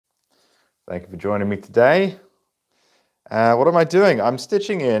Thank you for joining me today. What am I doing? I'm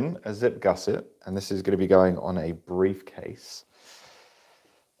stitching in a zip gusset, and this is going to be going on a briefcase.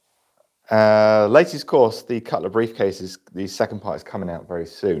 Latest course, the Cutler briefcase, the second part is coming out very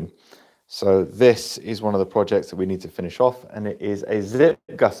soon. So this is one of the projects that we need to finish off, and it is a zip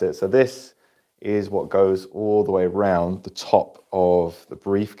gusset. So this is what goes all the way around the top of the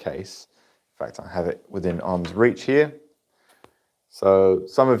briefcase. In fact, I have it within arm's reach here. So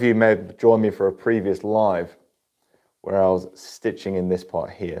some of you may have joined me for a previous live where I was stitching in this part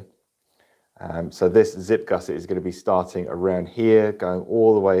here. So this zip gusset is going to be starting around here, going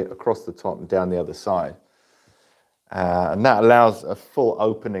all the way across the top and down the other side. And that allows a full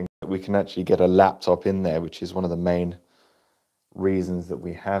opening that we can actually get a laptop in there, which is one of the main reasons that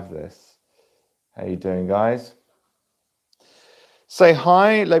we have this. How you doing, guys? Say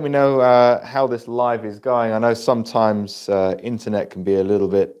hi, let me know how this live is going. I know sometimes internet can be a little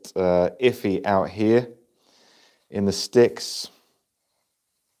bit iffy out here in the sticks.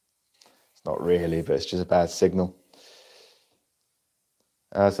 It's not really, but it's just a bad signal.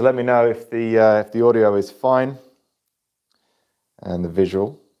 So let me know if the audio is fine and the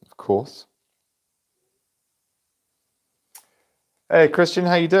visual, of course. Hey Christian,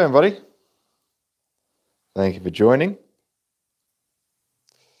 how you doing, buddy? Thank you for joining.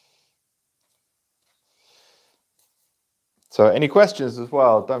 So any questions as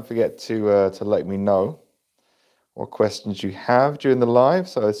well, don't forget to let me know what questions you have during the live.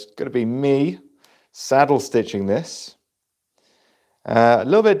 So it's going to be me saddle stitching this. A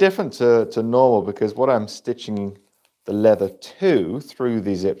little bit different to normal because what I'm stitching the leather to through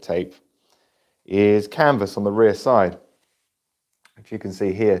the zip tape is canvas on the rear side, which you can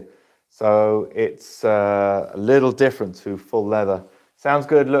see here. So it's a little different to full leather. Sounds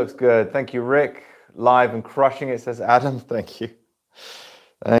good, looks good. Thank you, Rick. Live and crushing it, says Adam. Thank you.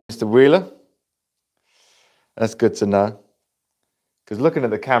 Mr. Wheeler. That's good to know. Because looking at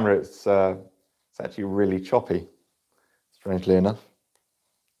the camera, it's actually really choppy, strangely enough.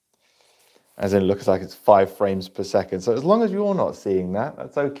 As in, it looks like it's 5 frames per second. So as long as you're not seeing that,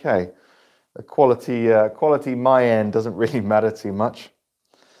 that's okay. The quality my end doesn't really matter too much.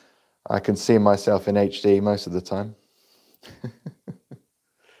 I can see myself in HD most of the time.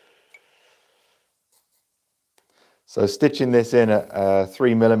 So stitching this in at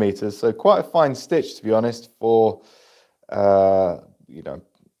 3mm, so quite a fine stitch to be honest for you know,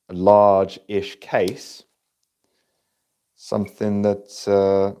 a large-ish case. Something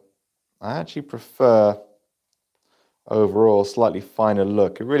that I actually prefer overall, slightly finer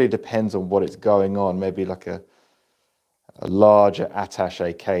look. It really depends on what it's going on. Maybe like a larger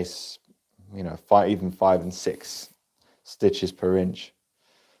attaché case, you know, even 5 and 6 stitches per inch.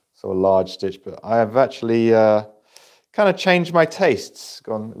 So a large stitch, but I have actually kind of changed my tastes,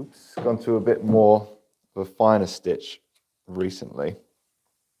 gone to a bit more of a finer stitch recently.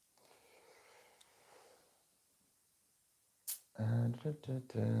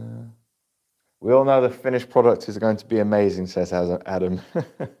 We all know the finished product is going to be amazing, says Adam.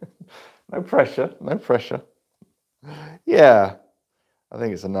 No pressure, no pressure. Yeah, I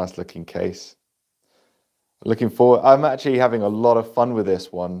think it's a nice looking case. Looking forward, I'm actually having a lot of fun with this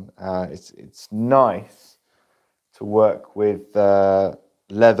one. It's nice to work with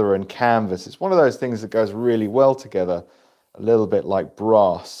leather and canvas. It's one of those things that goes really well together, a little bit like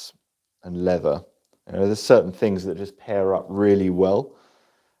brass and leather. You know, there's certain things that just pair up really well.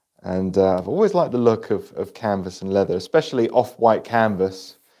 And I've always liked the look of canvas and leather, especially off-white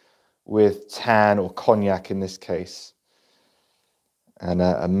canvas with tan or cognac in this case, and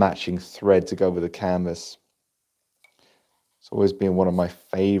a matching thread to go with the canvas. It's always been one of my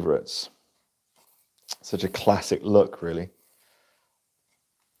favorites. Such a classic look, really.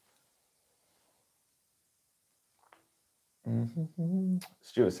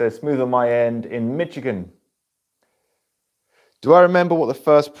 Stuart says, smooth on my end in Michigan. Do I remember what the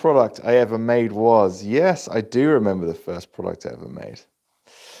first product I ever made was? Yes, I do remember the first product I ever made.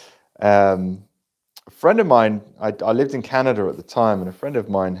 A friend of mine, I lived in Canada at the time, and a friend of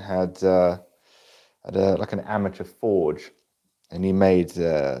mine had like an amateur forge. And he made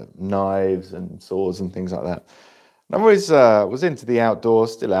knives and swords and things like that. And I always was into the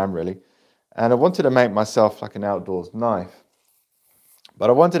outdoors, still am really. And I wanted to make myself like an outdoors knife. But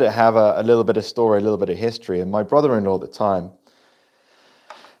I wanted to have a little bit of story, a little bit of history. And my brother-in-law at the time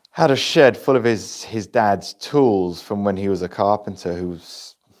had a shed full of his dad's tools from when he was a carpenter who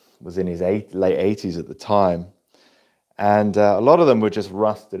was in his late 80s at the time. And a lot of them were just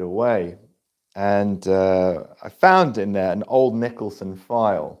rusted away. And I found in there an old Nicholson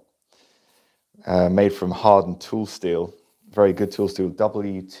file made from hardened tool steel. very good tool steel,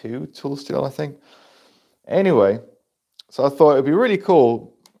 W2 tool steel, I think. Anyway, so I thought it'd be really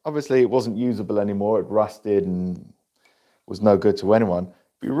cool. Obviously, it wasn't usable anymore. It rusted and was no good to anyone.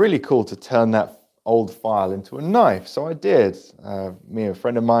 It'd be really cool to turn that old file into a knife. So I did. Me and a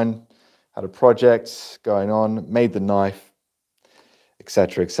friend of mine had a project going on, made the knife,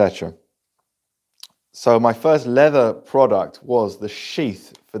 etc., etc. So my first leather product was the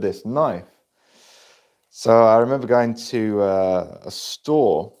sheath for this knife. So I remember going to a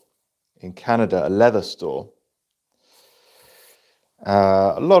store in Canada, a leather store.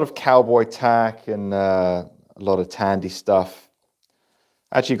 A lot of cowboy tack and a lot of tandy stuff.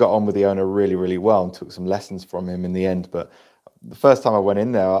 I actually got on with the owner really, really well and took some lessons from him in the end. But the first time I went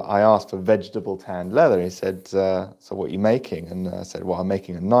in there, I asked for vegetable tanned leather. He said, so what are you making? And I said, well, I'm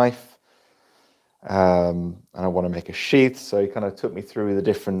making a knife. And I want to make a sheath. So he kind of took me through the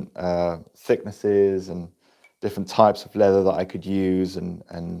different thicknesses and different types of leather that I could use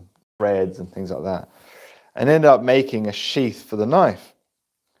and threads and things like that. And ended up making a sheath for the knife.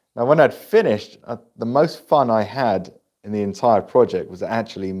 Now, when I'd finished, the most fun I had in the entire project was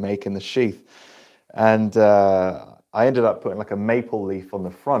actually making the sheath. And I ended up putting like a maple leaf on the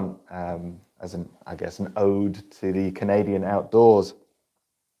front as I guess, an ode to the Canadian outdoors.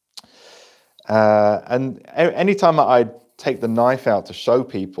 And anytime I'd take the knife out to show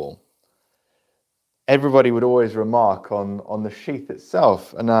people, everybody would always remark on the sheath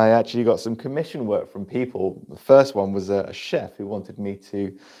itself. And I actually got some commission work from people. The first one was a chef who wanted me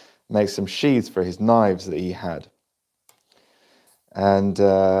to make some sheaths for his knives that he had. And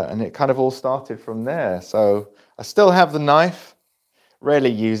it kind of all started from there. So I still have the knife, rarely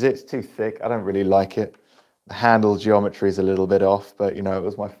use it, it's too thick, I don't really like it. The handle geometry is a little bit off, but you know, it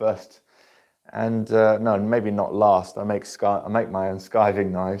was my first. And no, maybe not last. I make my own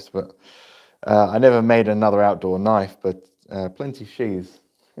skiving knives, but I never made another outdoor knife, but plenty sheaths.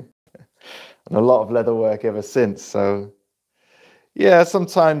 And a lot of leather work ever since. So yeah,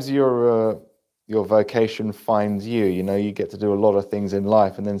 sometimes your vocation finds you. You know, you get to do a lot of things in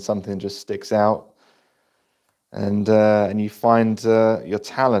life, and then something just sticks out, and you find your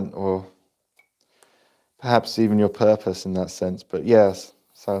talent, or perhaps even your purpose in that sense. But yes,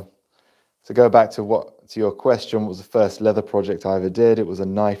 so to go back to your question, what was the first leather project I ever did? It was a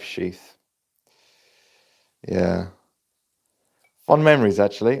knife sheath. Yeah, fond memories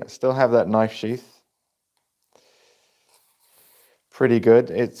actually. I still have that knife sheath. Pretty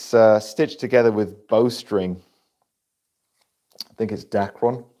good. It's stitched together with bowstring. I think it's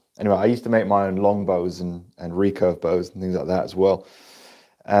Dacron. Anyway, I used to make my own long bows and recurve bows and things like that as well.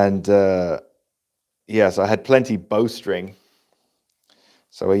 And yeah, so I had plenty bowstring.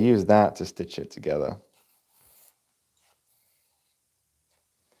 So I used that to stitch it together.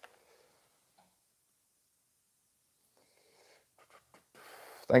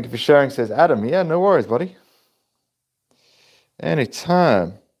 Thank you for sharing, says Adam. Yeah, no worries, buddy.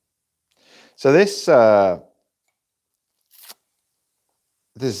 Anytime. So this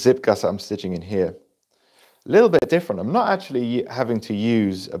zip gusset I'm stitching in here, a little bit different. I'm not actually having to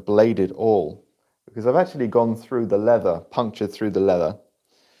use a bladed awl because I've actually gone through the leather, punctured through the leather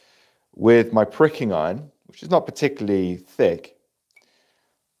with my pricking iron, which is not particularly thick.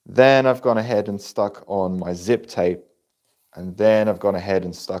 Then I've gone ahead and stuck on my zip tape, and then I've gone ahead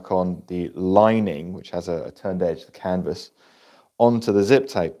and stuck on the lining, which has a turned edge, the canvas, onto the zip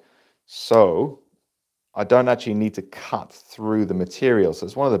tape. So I don't actually need to cut through the material. So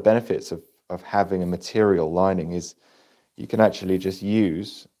it's one of the benefits of having a material lining is you can actually just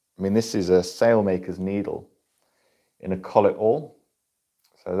use, I mean, this is a sailmaker's needle in a collet awl.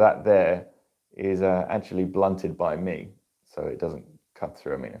 So that there is actually blunted by me. So it doesn't cut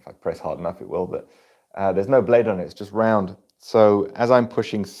through. I mean, if I press hard enough, it will, but there's no blade on it. It's just round. So as I'm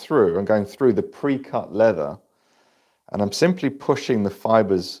pushing through, I'm going through the pre-cut leather, and I'm simply pushing the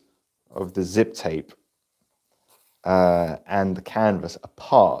fibers of the zip tape and the canvas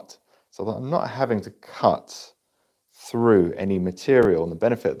apart so that I'm not having to cut through any material. And the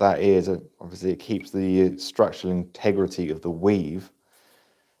benefit of that is obviously it keeps the structural integrity of the weave.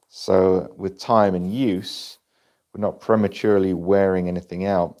 So with time and use, we're not prematurely wearing anything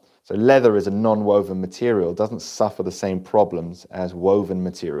out. So leather is a non-woven material, doesn't suffer the same problems as woven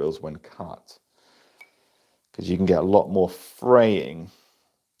materials when cut, because you can get a lot more fraying.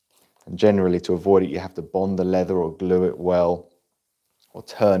 And generally, to avoid it, you have to bond the leather or glue it well, or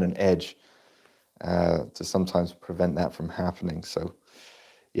turn an edge to sometimes prevent that from happening. So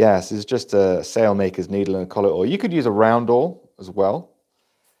yes, it's just a sailmaker's needle and a collet awl. You could use a round awl as well.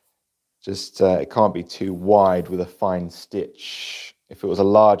 Just it can't be too wide with a fine stitch. If it was a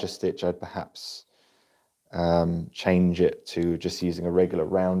larger stitch, I'd perhaps change it to just using a regular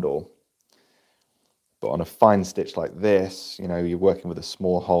roundel. But on a fine stitch like this, you know, you're working with a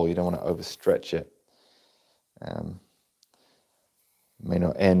small hole, you don't want to overstretch it. May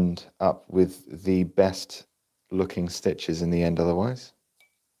not end up with the best looking stitches in the end otherwise.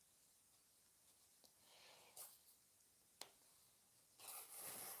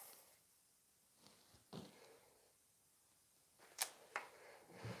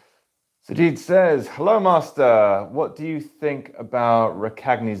 Sajid says, hello master, what do you think about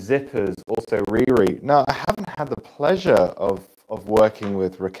Ricagni zippers, also Riri? Now, I haven't had the pleasure of working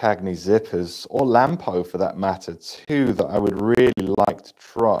with Ricagni zippers, or Lampo for that matter too, that I would really like to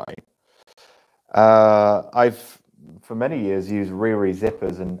try. I've for many years used Riri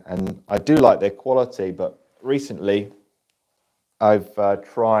zippers and I do like their quality, but recently I've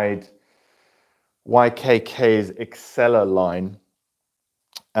tried YKK's Exceller line,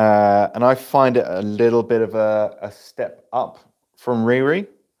 and I find it a little bit of a step up from Riri.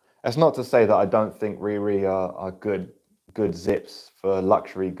 That's not to say that I don't think Riri are good zips for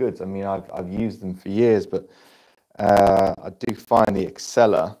luxury goods. I mean, I've used them for years, but I do find the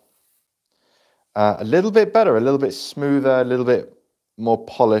Exceller a little bit better, a little bit smoother, a little bit more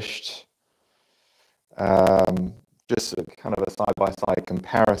polished. Just kind of a side-by-side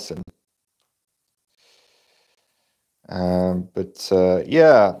comparison.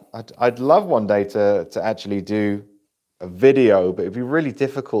 Yeah, I'd love one day to actually do a video, but it'd be really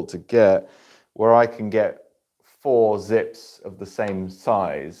difficult to get where I can get 4 zips of the same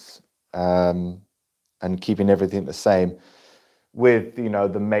size, and keeping everything the same with, you know,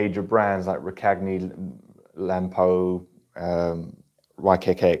 the major brands like Ricagni, Lampo,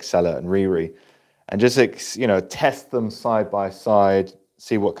 YKK, Exceller, and Riri, and just, you know, test them side by side,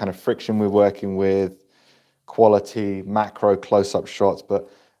 see what kind of friction we're working with, quality, macro, close-up shots. But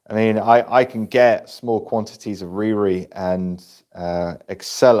I mean, I can get small quantities of Riri and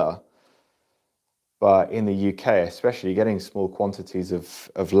Exceller, but in the UK, especially, getting small quantities of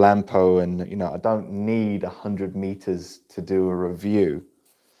Lampo, and, you know, I don't need 100 meters to do a review.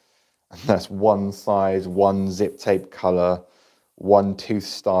 And that's one size, one zip tape color, one tooth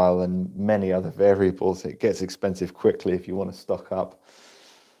style, and many other variables. It gets expensive quickly if you want to stock up.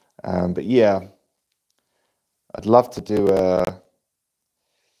 But yeah, I'd love to do a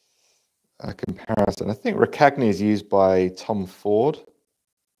comparison. I think Ricagni is used by Tom Ford.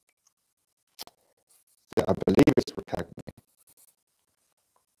 Yeah, I believe it's Ricagni.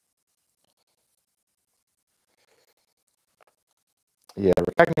 Yeah,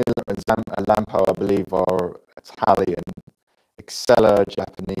 Ricagni and Lampo, I believe, are Italian. Exceller,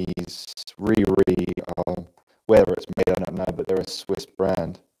 Japanese. Riri, whether it's made, I don't know, but they're a Swiss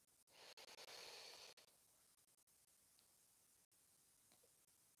brand.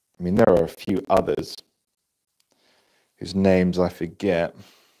 I mean, there are a few others whose names I forget.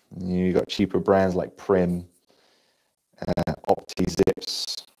 You got cheaper brands like Prim, Opti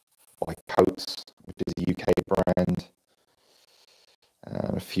Zips, like Coats, which is a UK brand,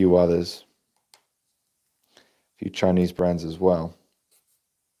 and a few others, a few Chinese brands as well.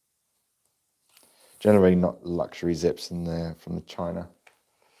 Generally not luxury zips in there from China.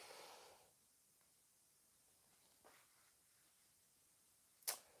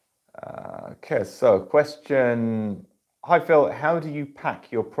 Okay, so question. Hi Phil, how do you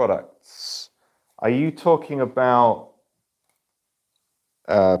pack your products? Are you talking about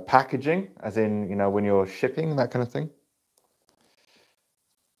packaging, as in, you know, when you're shipping, that kind of thing?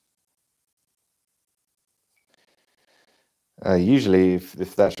 Usually,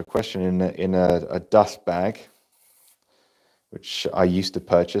 if that's your question, in a dust bag, which I used to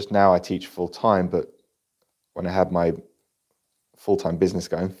purchase. Now I teach full time, but when I had my full-time business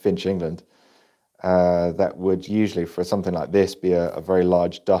going, Finch, England, that would usually, for something like this, be a very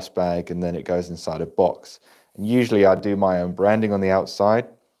large dust bag, and then it goes inside a box. And usually I do my own branding on the outside.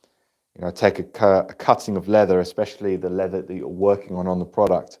 You know, take a cutting of leather, especially the leather that you're working on the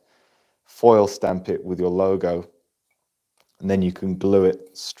product, foil stamp it with your logo, and then you can glue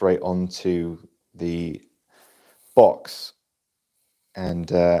it straight onto the box, and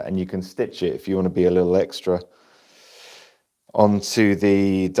you can stitch it if you want to be a little extra onto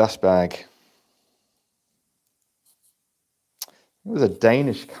the dust bag. It was a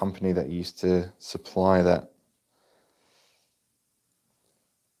Danish company that used to supply that.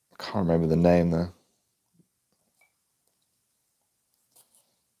 I can't remember the name though.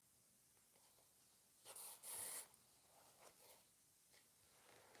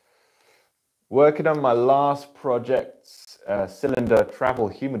 Working on my last project, cylinder travel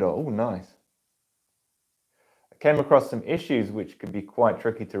humidor. Oh, nice. came across some issues which could be quite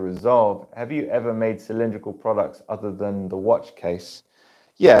tricky to resolve. Have you ever made cylindrical products other than the watch case?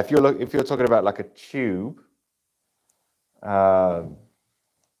 Yeah, if you're talking about like a tube, then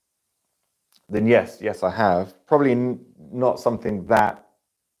yes, I have. Probably not something that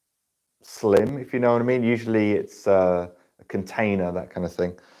slim, if you know what I mean. Usually it's a container, that kind of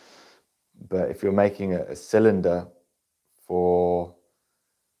thing. But if you're making a cylinder for,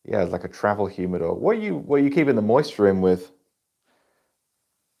 yeah, like a travel humidor, what are you keeping the moisture in with?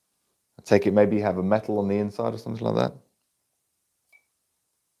 I take it maybe you have a metal on the inside or something like that.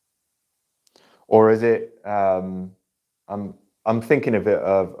 Or is it? I'm thinking of it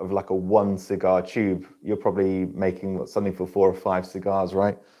of like a one cigar tube. You're probably making something for 4 or 5 cigars,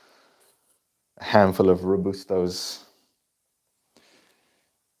 right? A handful of Robustos.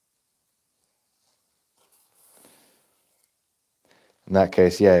 In that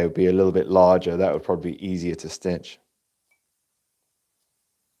case, yeah, it would be a little bit larger. That would probably be easier to stitch.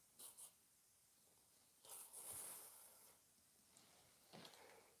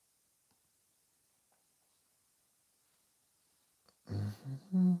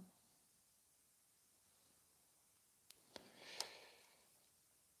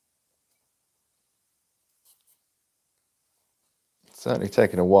 Certainly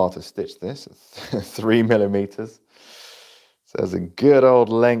taken a while to stitch this. 3 millimeters. So there's a good old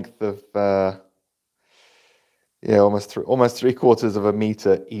length of, yeah, almost 3/4 of a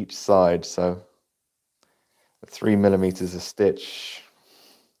meter each side. So 3 millimeters a stitch.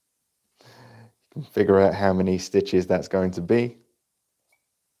 You can figure out how many stitches that's going to be.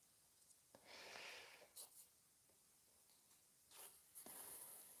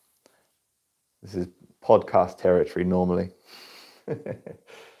 This is podcast territory normally.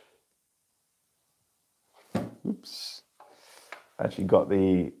 Oops. Actually got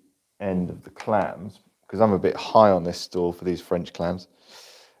the end of the clams because I'm a bit high on this stool for these French clams.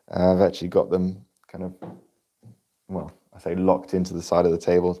 I've actually got them kind of, well, I say locked into the side of the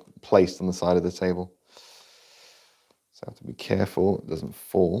table, placed on the side of the table. So I have to be careful it doesn't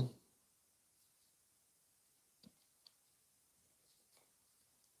fall.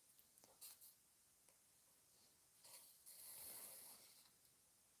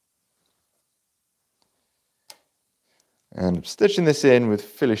 And I'm stitching this in with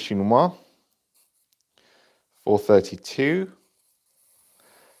fil chinois, 432.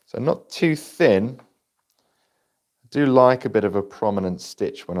 So not too thin. I do like a bit of a prominent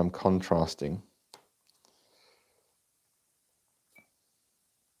stitch when I'm contrasting.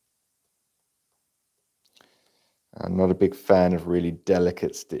 I'm not a big fan of really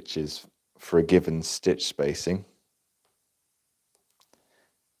delicate stitches for a given stitch spacing.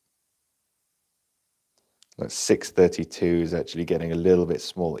 Like 632 is actually getting a little bit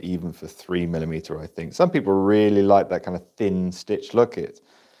small, even for 3 millimeter, I think. Some people really like that kind of thin stitch look. It's a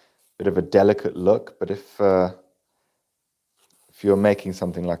bit of a delicate look, but if you're making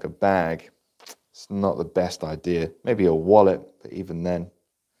something like a bag, it's not the best idea. Maybe a wallet, but even then.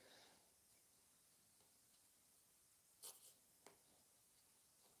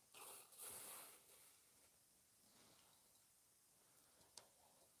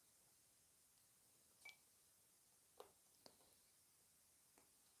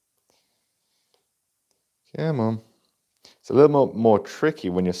 Come on. It's a little more tricky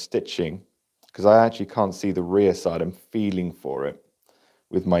when you're stitching because I actually can't see the rear side. I'm feeling for it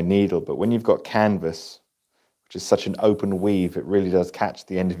with my needle. But when you've got canvas, which is such an open weave, it really does catch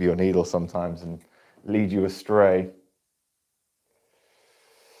the end of your needle sometimes and lead you astray.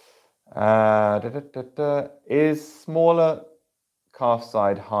 Is smaller calf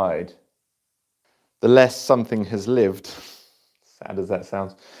side hide? The less something has lived, sad as that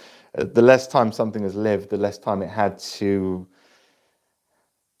sounds, the less time something has lived, the less time it had to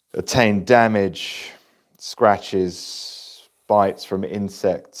attain damage, scratches, bites from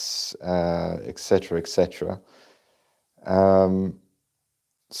insects, etc., etc.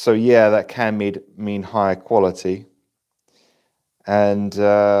 So yeah, that can mean higher quality. And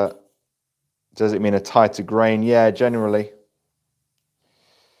does it mean a tighter grain? Yeah, generally.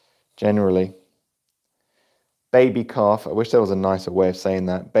 Generally. Baby calf, I wish there was a nicer way of saying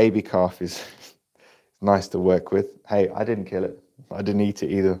that. Baby calf is nice to work with. Hey, I didn't kill it. I didn't eat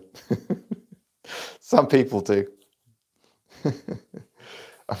it either. Some people do.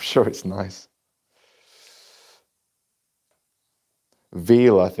 I'm sure it's nice.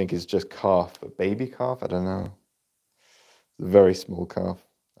 Veal, I think, is just calf, but baby calf, I don't know. It's a very small calf.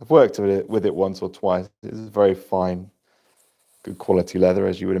 I've worked with it once or twice. It's very fine, good quality leather,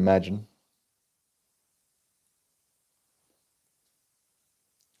 as you would imagine.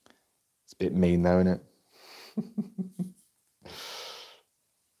 It's a bit mean, though, isn't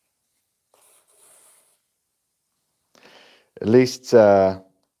At least a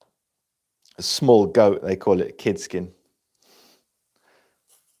small goat, they call it kid skin.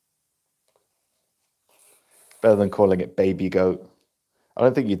 Better than calling it baby goat. I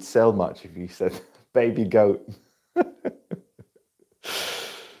don't think you'd sell much if you said baby goat. They're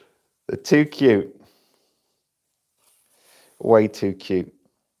too cute. Way too cute.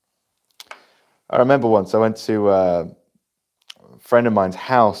 I remember once I went to a friend of mine's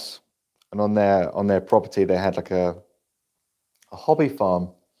house, and on their property they had like a hobby farm,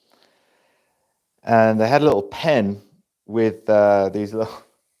 and they had a little pen with these little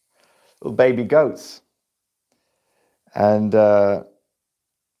baby goats, and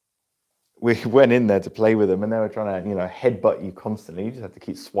we went in there to play with them, and they were trying to, you know, headbutt you constantly. You just had to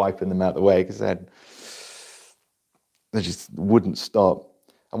keep swiping them out of the way because they just wouldn't stop.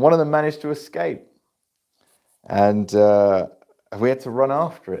 And one of them managed to escape, and we had to run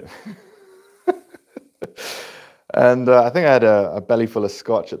after it. And I think I had a belly full of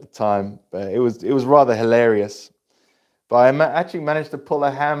scotch at the time, but it was rather hilarious. But I actually managed to pull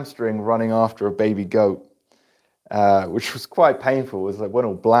a hamstring running after a baby goat, which was quite painful. It was like went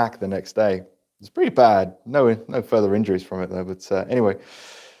all black the next day. It's pretty bad. No further injuries from it though. But anyway,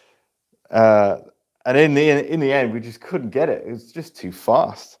 and in the end, we just couldn't get it. It was just too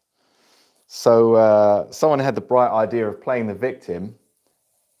fast. So someone had the bright idea of playing the victim,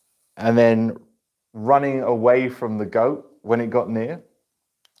 and then running away from the goat when it got near,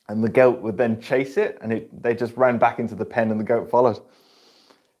 and the goat would then chase it, and they just ran back into the pen, and the goat followed.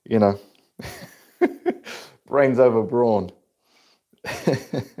 You know, brains over brawn.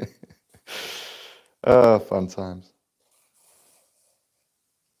 Oh, fun times.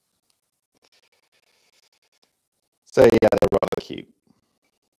 So yeah, they're rather cute.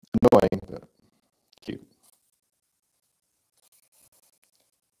 Annoying, but cute.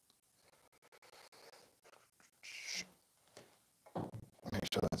 Make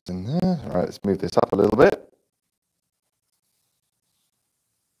sure that's in there. All right, let's move this up a little bit.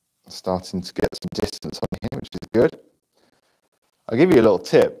 Starting to get some distance on here, which is good. I'll give you a little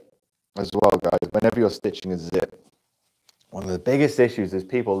tip as well, guys. Whenever you're stitching a zip, one of the biggest issues is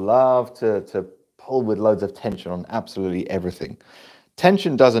people love to pull with loads of tension on absolutely everything.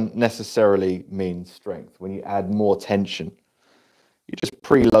 Tension doesn't necessarily mean strength. When you add more tension, you're just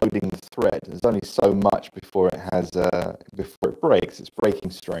preloading the thread. There's only so much before it breaks. It's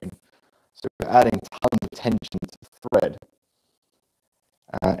breaking strain. So you're adding tons of tension to the thread.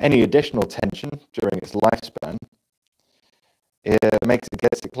 Any additional tension during its lifespan,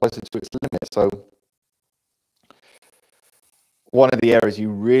 gets it closer to its limit. So one of the areas you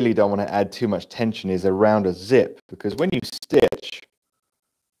really don't want to add too much tension is around a zip, because when you stitch,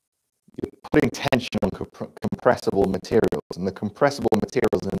 you're putting tension on compressible materials, and the compressible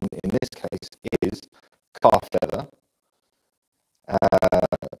materials in this case is calf leather,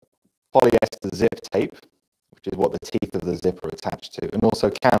 polyester zip tape, which is what the teeth of the zip are attached to, and also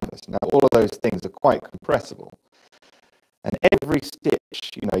canvas. Now, all of those things are quite compressible, and every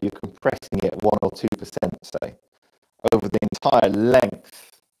stitch, you know, you're compressing it 1 or 2%, say, over the entire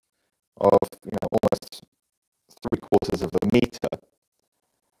length of, you know, almost 3/4 of a meter.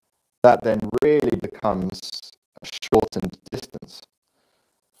 That then really becomes a shortened distance.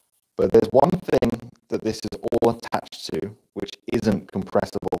 But there's one thing that this is all attached to, which isn't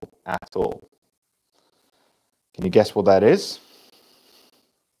compressible at all. Can you guess what that is?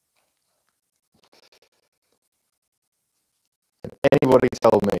 Can anybody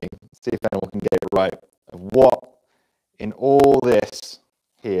tell me, see if anyone can get it right, what in all this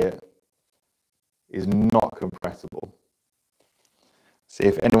here is not compressible? See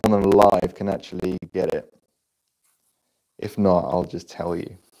if anyone alive can actually get it. If not, I'll just tell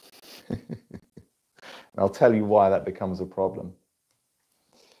you. I'll tell you why that becomes a problem.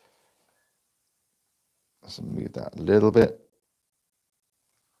 Let's move that a little bit.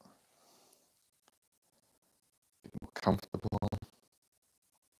 More comfortable.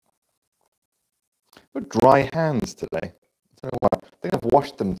 Got dry hands today. I don't know why. I think I've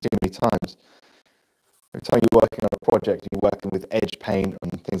washed them too many times. Every time you're working on a project, you're working with edge paint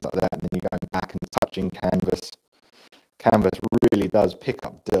and things like that, and then you're going back and touching canvas. Canvas really does pick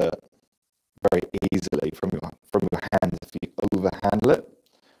up dirt very easily from your hands if you overhandle it,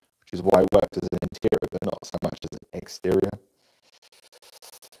 which is why it works as an interior but not so much as an exterior.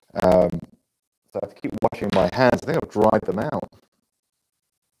 So I have to keep washing my hands. I think I've dried them out.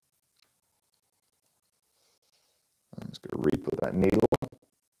 I'm just going to re-put that needle.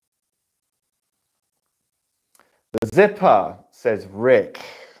 The zipper, says Rick.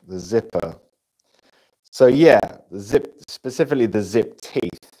 The zipper. So yeah, specifically the zip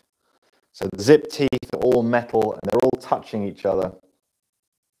teeth. So the zip teeth are all metal and they're all touching each other.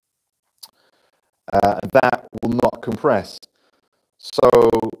 That will not compress. So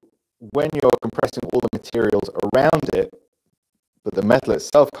when you're compressing all the materials around it, but the metal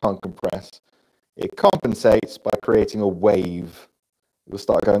itself can't compress, it compensates by creating a wave. It will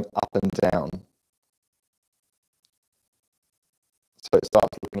start going up and down. So it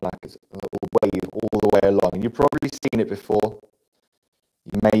starts looking like it's a little wave all the way along. And you've probably seen it before.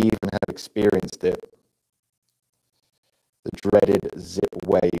 You may even have experienced it. The dreaded zip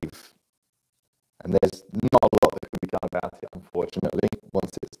wave. And there's not a lot that can be done about it, unfortunately,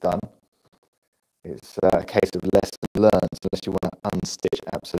 once it's done. It's a case of lesson learned, unless you want to unstitch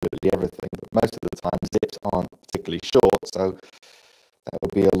absolutely everything. But most of the time, zips aren't particularly short, so that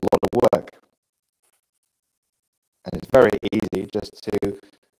would be a lot of work. And it's very easy just to,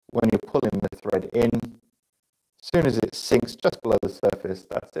 when you're pulling the thread in, as soon as it sinks just below the surface,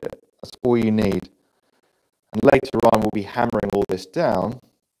 that's it. That's all you need. And later on, we'll be hammering all this down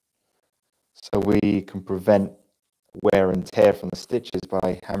so we can prevent wear and tear from the stitches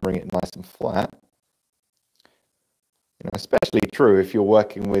by hammering it nice and flat. You know, especially true if you're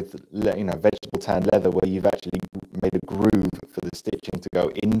working with, you know, vegetable tanned leather where you've actually made a groove for the stitching to go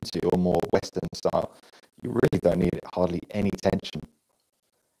into, or more Western style. You really don't need hardly any tension.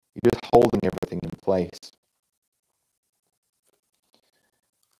 You're just holding everything in place.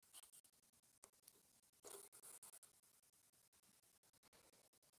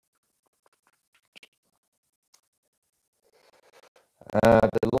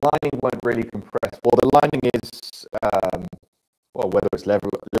 The lining won't really compress. Well, the lining is, well, whether it's leather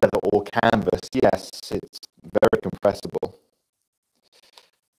or canvas, yes, it's very compressible,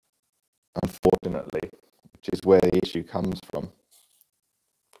 unfortunately, which is where the issue comes from.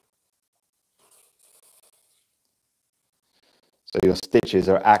 So your stitches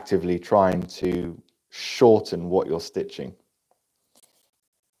are actively trying to shorten what you're stitching.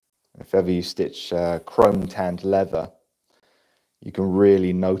 If ever you stitch chrome tanned leather, you can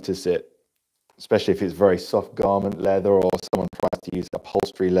really notice it, especially if it's very soft garment leather or someone tries to use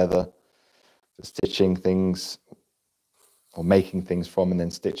upholstery leather for stitching things or making things from and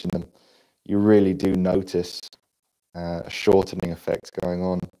then stitching them. You really do notice a shortening effect going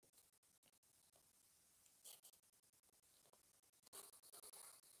on.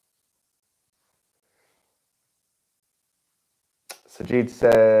 Sajid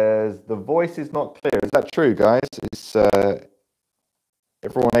says, the voice is not clear. Is that true, guys? Is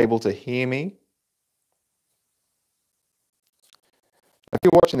everyone able to hear me? If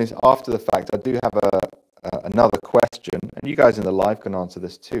you're watching this after the fact, I do have another question, and you guys in the live can answer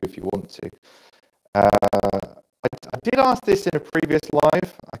this too if you want to. I did ask this in a previous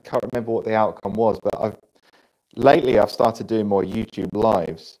live. I can't remember what the outcome was, but lately I've started doing more YouTube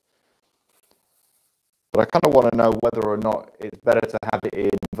lives. But I kind of want to know whether or not it's better to have it in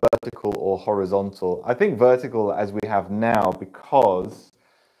vertical or horizontal. I think vertical as we have now, because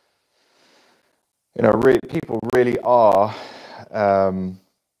you know, people really are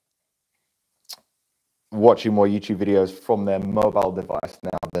watching more YouTube videos from their mobile device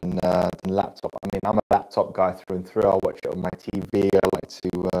now than laptop. I mean, I'm a laptop guy through and through. I'll watch it on my TV. I like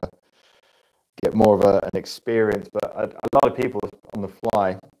to get more of an experience, but a lot of people on the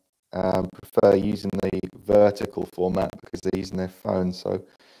fly prefer using the vertical format because they're using their phone. So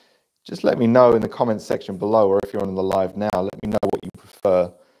just let me know in the comments section below, or if you're on the live now, let me know what you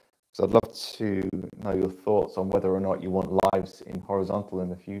prefer, because I'd love to know your thoughts on whether or not you want lives in horizontal in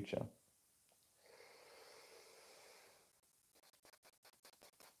the future.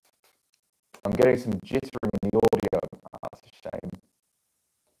 I'm getting some jittering in the audio. Oh, that's a shame.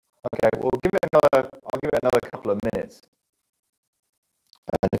 Okay, we'll give it another. I'll give it another couple of minutes,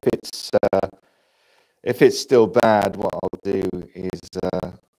 and if it's still bad, what I'll do is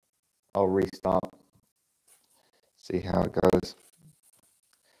I'll restart. See how it goes.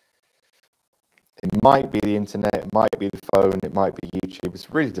 It might be the internet, it might be the phone, it might be YouTube. It's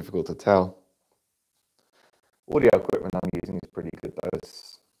really difficult to tell. Audio equipment I'm using is pretty good though.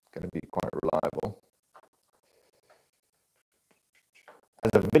 It's going to be quite reliable.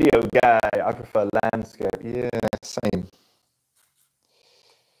 As a video guy, I prefer landscape. Yeah, same.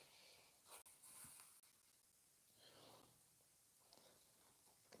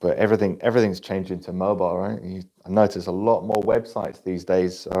 But everything's changing to mobile, right? I notice a lot more websites these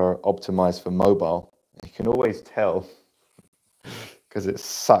days are optimized for mobile. You can always tell because it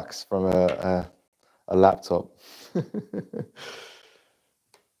sucks from a laptop. But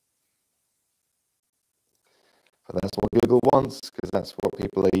that's what Google wants, because that's what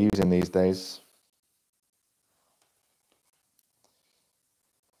people are using these days.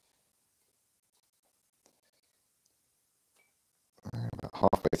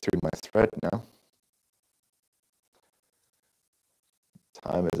 halfway through my thread now.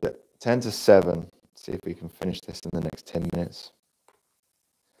 Time is it? 10 to 7. Let's see if we can finish this in the next 10 minutes.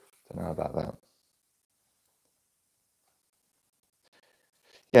 Don't know about that.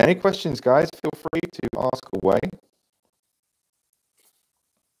 Yeah, any questions, guys? Feel free to ask away.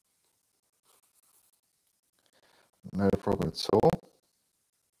 No problem at all.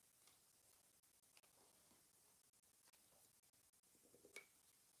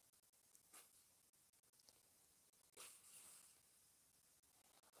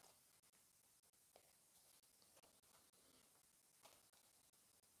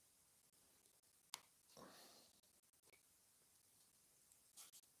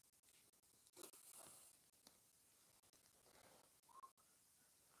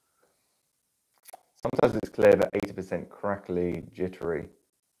 Sometimes it's clear, but 80% crackly, jittery.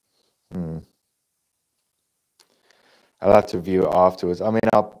 I'll have to view it afterwards. I mean,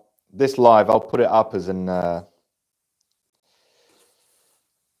 this live, I'll put it up as an...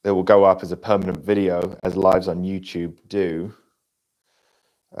 it will go up as a permanent video, as lives on YouTube do.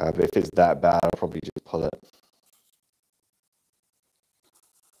 But if it's that bad, I'll probably just pull it.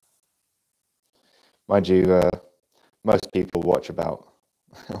 Mind you, most people watch about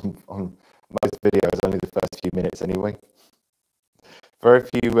on most videos only the first few minutes anyway. Very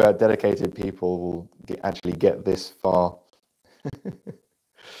few dedicated people will actually get this far.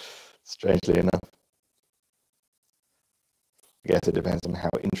 Strangely enough. I guess it depends on how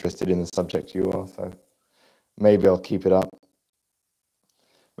interested in the subject you are, so maybe I'll keep it up.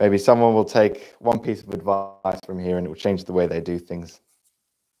 Maybe someone will take one piece of advice from here and it will change the way they do things.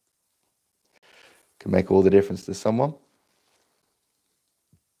 Can make all the difference to someone.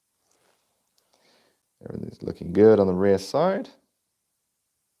 Everything's looking good on the rear side.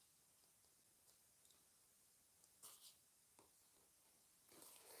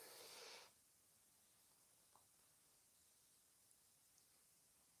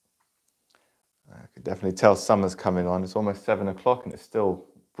 I could definitely tell summer's coming on. It's almost 7 o'clock and it's still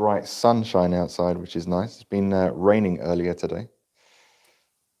bright sunshine outside, which is nice. It's been raining earlier today.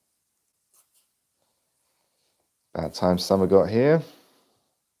 About time summer got here.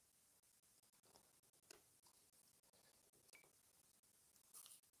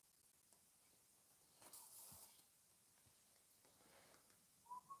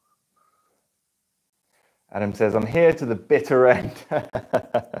 Adam says, I'm here to the bitter end.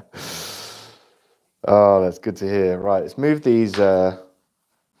 Oh, that's good to hear. Right, let's move these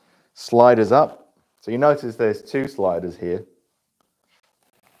sliders up. So you notice there's 2 sliders here.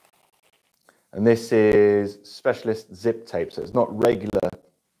 And this is specialist zip tape, so it's not regular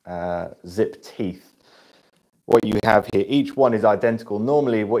zip teeth. What you have here, each one is identical.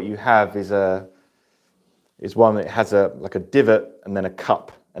 Normally what you have is one that has like a divot and then a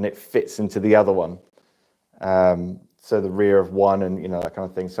cup, and it fits into the other one. So the rear of one and that kind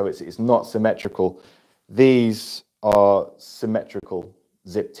of thing. So it's not symmetrical. These are symmetrical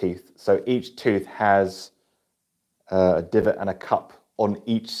zip teeth. So each tooth has a divot and a cup on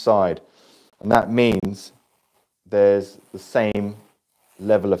each side. And that means there's the same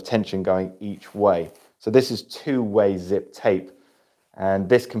level of tension going each way. So this is 2-way zip tape. And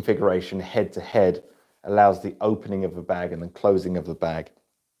this configuration head to head allows the opening of the bag and the closing of the bag.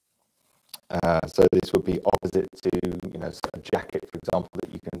 So this would be opposite to, a jacket, for example,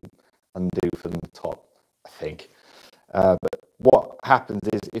 that you can undo from the top, I think. But what happens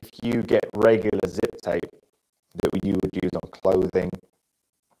is if you get regular zip tape that you would use on clothing,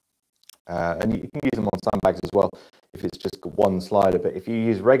 and you can use them on some bags as well if it's just one slider, but if you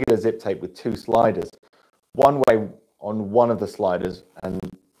use regular zip tape with 2 sliders, one way on one of the sliders and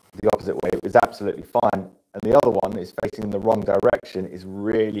the opposite way is absolutely fine, and the other one is facing in the wrong direction, is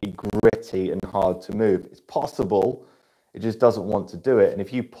really gritty and hard to move. It's possible, it just doesn't want to do it. And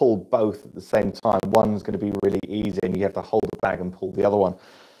if you pull both at the same time, one's going to be really easy and you have to hold the bag and pull the other one.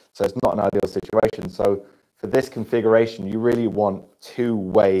 So it's not an ideal situation. So for this configuration, you really want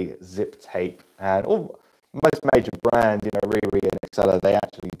 2-way zip tape. And most major brands, Riri and Excella, they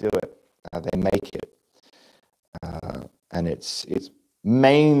actually do it. They make it. And it's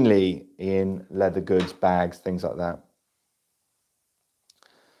mainly in leather goods, bags, things like that.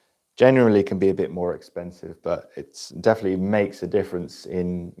 Generally can be a bit more expensive, but it definitely makes a difference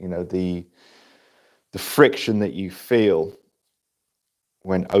in the friction that you feel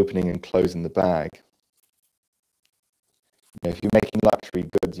when opening and closing the bag. If you're making luxury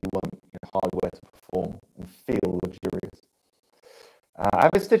goods, you want hardware to perform and feel luxurious. I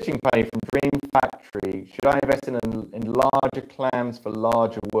have a stitching pony from Dream Factory. Should I invest in larger clams for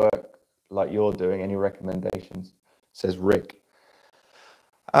larger work like you're doing? Any recommendations? Says Rick.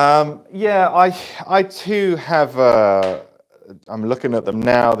 Yeah, I too have. I'm looking at them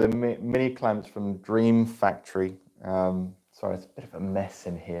now. The mini clamps from Dream Factory. Sorry, it's a bit of a mess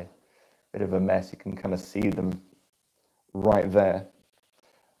in here. Bit of a mess. You can kind of see them right there.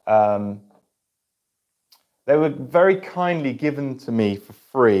 They were very kindly given to me for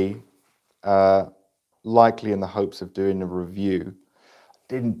free, likely in the hopes of doing a review.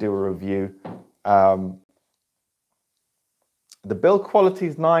 Didn't do a review. The build quality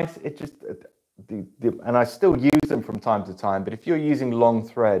is nice. It just and I still use them from time to time. But if you're using long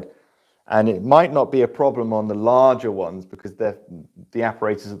thread, and it might not be a problem on the larger ones because the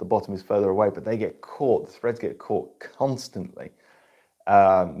apparatus at the bottom is further away, but they get caught. The threads get caught constantly,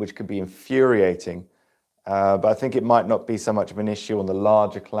 which could be infuriating. But I think it might not be so much of an issue on the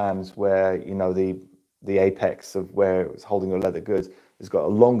larger clams where, you know, the apex of where it's holding your leather goods has got a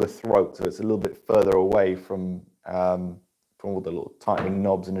longer throat, so it's a little bit further away from all the little tightening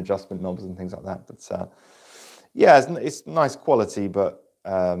knobs and adjustment knobs and things like that. But yeah, it's nice quality, but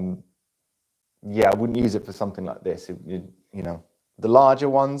yeah, I wouldn't use it for something like this. You know, the larger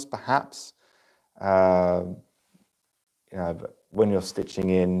ones perhaps, you know, but when you're stitching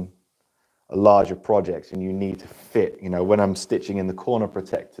in a larger project and you need to fit, you know, when I'm stitching in the corner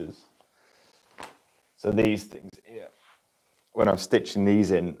protectors, so these things here, when I'm stitching these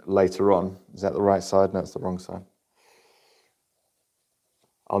in later on, is that the right side? No, it's the wrong side.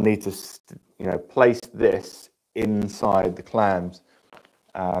 I'll need to, you know, place this inside the clams.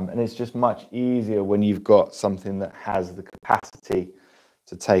 And it's just much easier when you've got something that has the capacity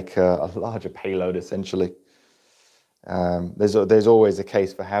to take a larger payload, essentially. There's always a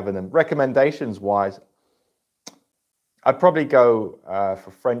case for having them. Recommendations-wise, I'd probably go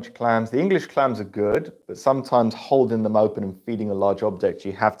for French clams. The English clams are good, but sometimes holding them open and feeding a large object,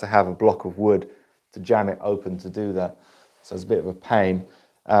 you have to have a block of wood to jam it open to do that. So it's a bit of a pain.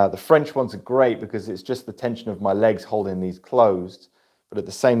 The French ones are great because it's just the tension of my legs holding these closed. But at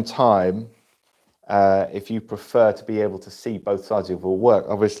the same time, if you prefer to be able to see both sides of your work,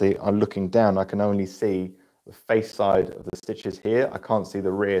 obviously I'm looking down, I can only see the face side of the stitches here. I can't see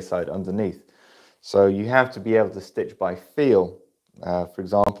the rear side underneath. So you have to be able to stitch by feel. For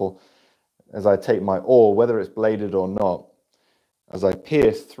example, as I take my awl, whether it's bladed or not, as I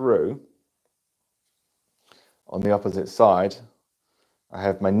pierce through on the opposite side, I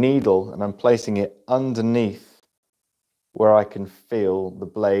have my needle and I'm placing it underneath where I can feel the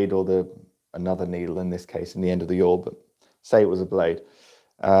blade or another needle, in this case, in the end of the awl, but say it was a blade.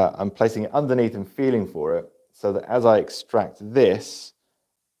 I'm placing it underneath and feeling for it so that as I extract this,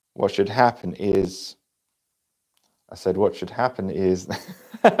 what should happen is,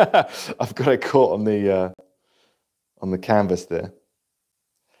 I've got it caught on the canvas there.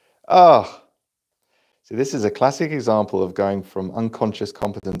 Oh, see, this is a classic example of going from unconscious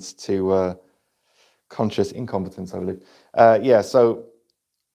competence to conscious incompetence, I believe. Yeah, so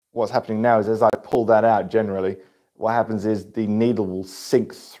what's happening now is as I pull that out, generally, what happens is the needle will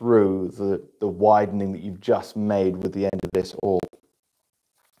sink through the widening that you've just made with the end of this awl.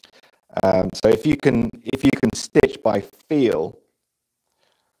 So if you can stitch by feel,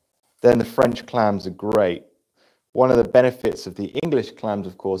 then the French clams are great. One of the benefits of the English clams,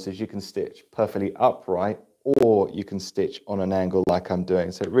 of course, is you can stitch perfectly upright or you can stitch on an angle like I'm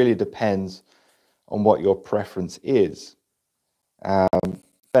doing. So it really depends on what your preference is.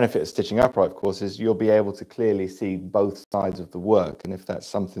 Benefit of stitching upright, of course, is you'll be able to clearly see both sides of the work. And if that's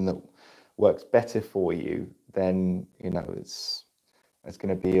something that works better for you, then, you know, it's going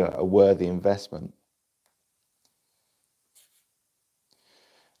to be a worthy investment.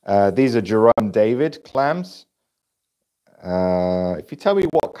 These are Jerome David clams. If you tell me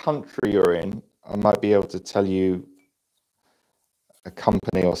what country you're in, I might be able to tell you a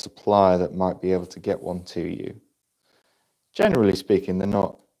company or supplier that might be able to get one to you. Generally speaking, they're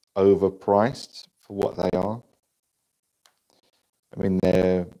not overpriced for what they are. I mean,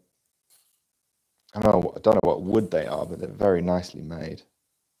 I don't know what wood they are, but they're very nicely made.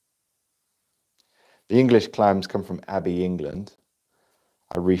 The English clams come from Abbey, England.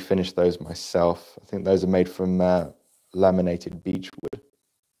 I refinished those myself. I think those are made from laminated beech wood.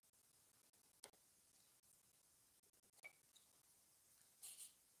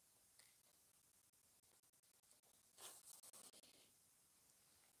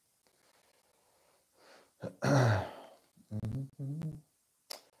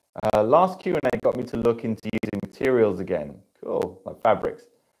 Last Q&A got me to look into using materials again. Cool, like fabrics.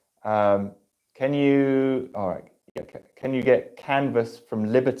 Can you get canvas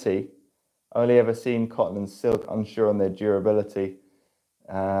from Liberty? Only ever seen cotton and silk, unsure on their durability.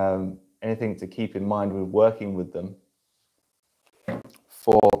 Anything to keep in mind when working with them?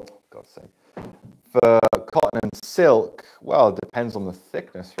 For God's sake, for cotton and silk, well, it depends on the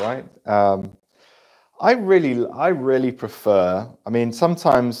thickness, right? I really prefer. I mean,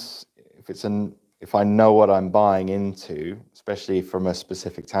 sometimes if I know what I'm buying into, especially from a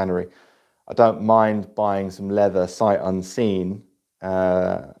specific tannery, I don't mind buying some leather sight unseen.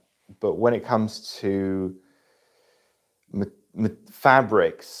 But when it comes to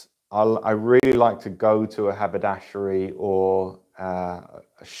fabrics, I really like to go to a haberdashery or a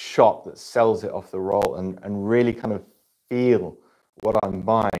shop that sells it off the roll and really kind of feel what I'm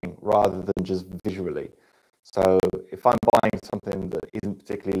buying rather than just visually. So if I'm buying something that isn't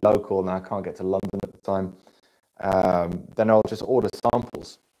particularly local and I can't get to London at the time, then I'll just order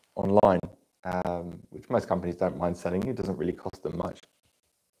samples online, which most companies don't mind selling. It doesn't really cost them much.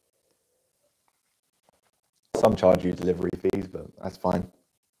 Some charge you delivery fees, but that's fine.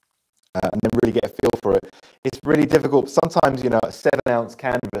 And then really get a feel for it. It's really difficult. Sometimes, a 7-ounce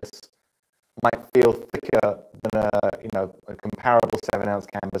canvas might feel thicker than a comparable 7-ounce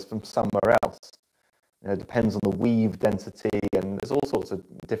canvas from somewhere else. It depends on the weave density, and there's all sorts of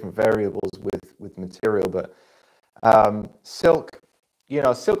different variables with material. But silk,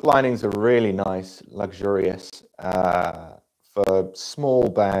 silk linings are really nice, luxurious for small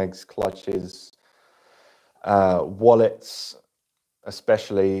bags, clutches, wallets,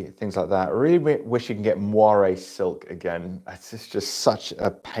 especially things like that. I really wish you can get moire silk again. It's just such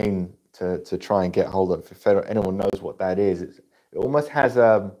a pain to try and get hold of. If anyone knows what that is, it almost has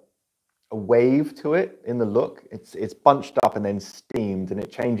a wave to it in the look. It's bunched up and then steamed, and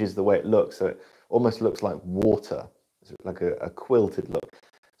it changes the way it looks. So it almost looks like water. It's like a quilted look.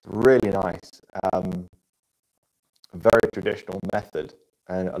 It's really nice. A very traditional method,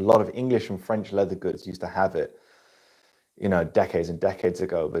 and a lot of English and French leather goods used to have it, decades and decades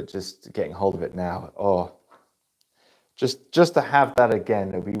ago, but just getting hold of it now, just to have that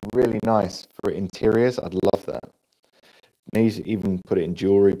again, it would be really nice for interiors. I'd love that. Maybe even put it in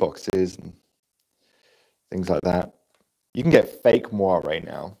jewelry boxes and things like that. You can get fake moire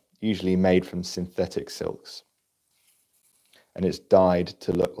now, usually made from synthetic silks, and it's dyed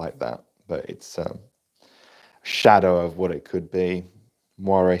to look like that, but it's a shadow of what it could be.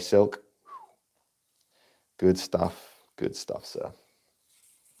 Moire silk, good stuff, sir.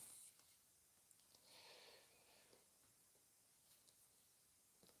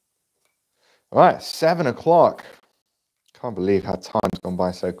 All right, 7 o'clock. Can't believe how time's gone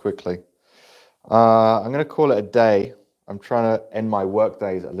by so quickly. I'm going to call it a day. I'm trying to end my work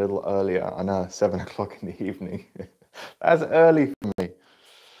days a little earlier. I know, 7 o'clock in the evening. That's early for me.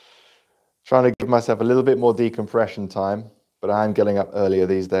 Trying to give myself a little bit more decompression time, but I'm getting up earlier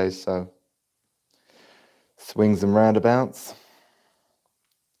these days, so swings and roundabouts.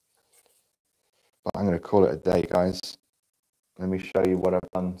 But I'm going to call it a day, guys. Let me show you what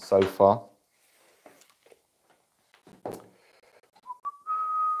I've done so far.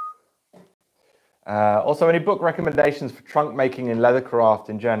 Also, any book recommendations for trunk making in leathercraft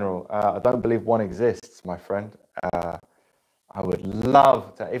in general? I don't believe one exists, my friend. I would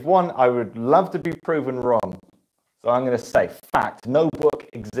love to, I would love to be proven wrong. So I'm going to say, fact, no book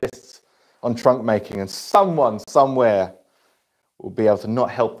exists on trunk making, and someone somewhere will be able to not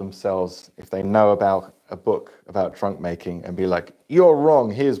help themselves if they know about a book about trunk making and be like, you're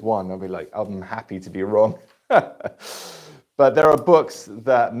wrong, here's one. I'll be like, I'm happy to be wrong. But there are books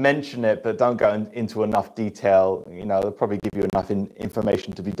that mention it but don't go into enough detail. They'll probably give you enough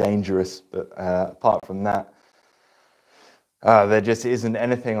information to be dangerous, but apart from that, there just isn't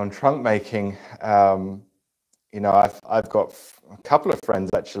anything on trunk making. I've got a couple of friends,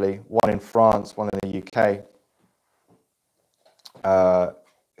 actually, one in France, one in the UK,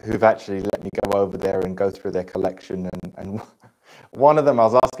 who've actually let me go over there and go through their collection. And one of them, I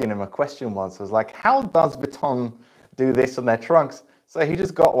was asking him a question once. I was like, how does Vuitton do this on their trunks? So he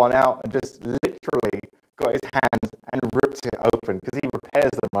just got one out and just literally got his hands and ripped it open, because he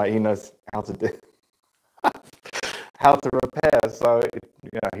repairs them, right? He knows how to do how to repair. So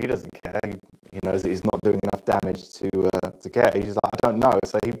he doesn't care. He knows that he's not doing enough damage to care. He's like, I don't know.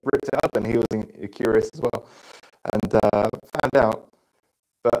 So he ripped it open. He was curious as well, and found out.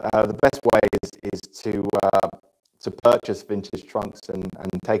 But the best way is to purchase vintage trunks and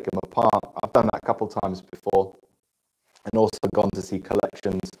take them apart. I've done that a couple of times before, and also gone to see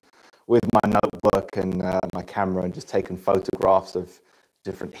collections with my notebook and my camera, and just taken photographs of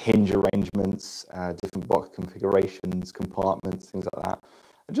different hinge arrangements, different box configurations, compartments, things like that.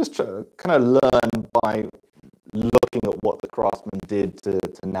 And just kind of learn by looking at what the craftsman did to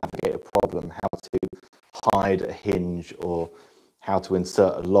navigate a problem, how to hide a hinge, or how to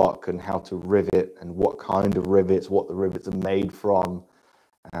insert a lock, and how to rivet, and what kind of rivets, what the rivets are made from.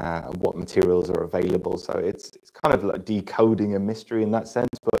 what materials are available. So it's kind of like decoding a mystery in that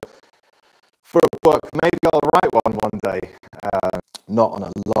sense. But for a book, maybe I'll write one day, not on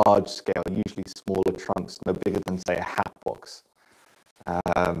a large scale, usually smaller trunks, no bigger than, say, a hat box.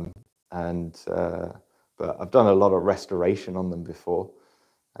 But I've done a lot of restoration on them before.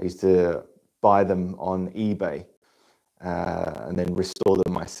 I used to buy them on eBay and then restore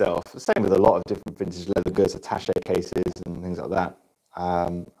them myself. Same with a lot of different vintage leather goods, attaché cases and things like that. I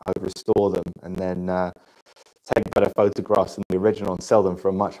would restore them and then take better photographs than the original and sell them for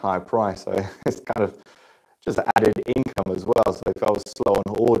a much higher price. So it's kind of just added income as well. So if I was slow on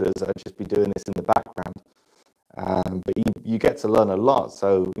orders, I'd just be doing this in the background. But you get to learn a lot.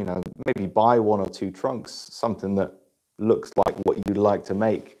 So, you know, maybe buy 1 or 2 trunks, something that looks like what you'd like to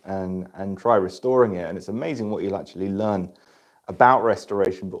make, and try restoring it. And it's amazing what you'll actually learn about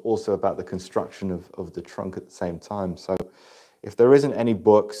restoration, but also about the construction of the trunk at the same time. So if there isn't any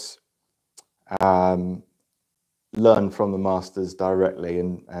books, learn from the masters directly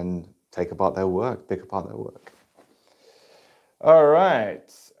and take apart their work, pick apart their work. All right.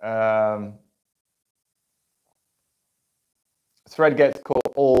 Thread gets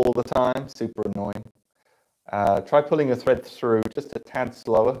caught all the time, super annoying. Try pulling your thread through just a tad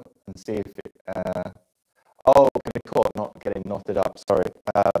slower and see if it, oh, getting caught, not getting knotted up, sorry.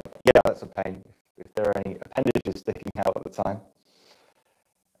 Yeah, that's a pain, if there are any appendages sticking out at the time.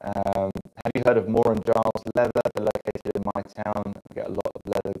 Have you heard of Moore and Giles Leather? They're located in my town. I get a lot of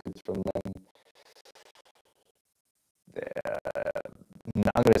leather goods from them.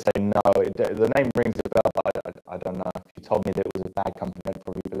 I'm going to say no. The name rings a bell, but I don't know. If you told me that it was a bad company, I'd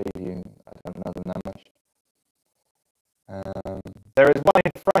probably believe you. I don't know them that much. There is one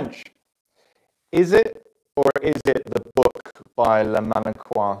in French. Is it, or is it the book by Le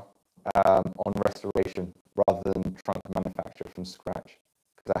Manicouin on restoration rather than trunk manufacture from scratch?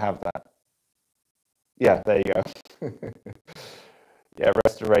 Because I have that. Yeah, there you go. Yeah,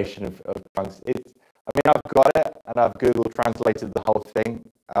 restoration of trunks. I mean, I've got it, and I've Google translated the whole thing.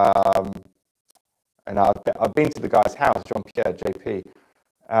 And I've been to the guy's house, Jean-Pierre, JP.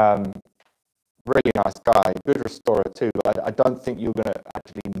 Really nice guy, good restorer too. But I don't think you're going to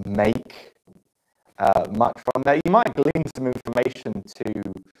actually make much from that. You might glean some information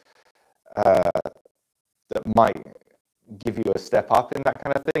that might give you a step up in that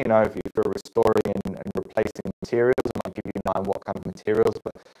kind of thing. You know, if you're restoring and replacing materials, it might give you an eye on what kind of materials.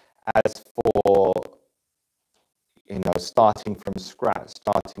 But as for, you know, starting from scratch,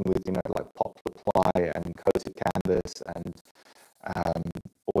 starting with, you know, like poplar ply and coated canvas and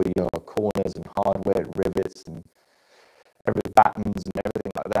all your corners and hardware rivets and battens and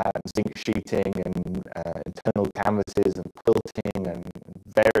everything like that, and zinc sheeting and internal canvases and quilting and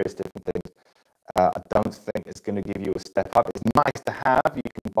various different things. I don't think it's going to give you a step up. It's nice to have. You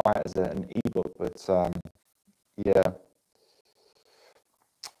can buy it as an ebook, but yeah.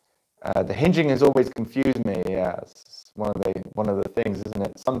 The hinging has always confused me. Yeah, it's one of the things, isn't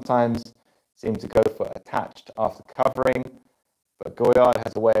it? Sometimes seem to go for attached after covering, but Goyard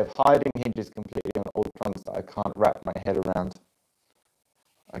has a way of hiding hinges completely on old trunks that I can't wrap my head around.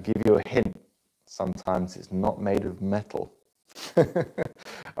 I'll give you a hint. Sometimes it's not made of metal.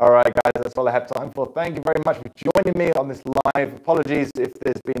 All right, guys, that's all I have time for. Thank you very much for joining me on this live. Apologies if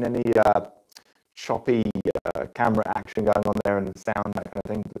there's been any choppy camera action going on there and the sound, that kind of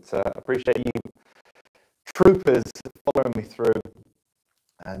thing. But appreciate you troopers following me through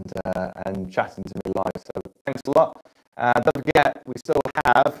and chatting to me live. So thanks a lot. Don't forget, we still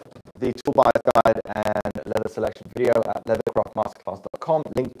have the toolbar guide and leather selection video at Leathercraft Masterclass.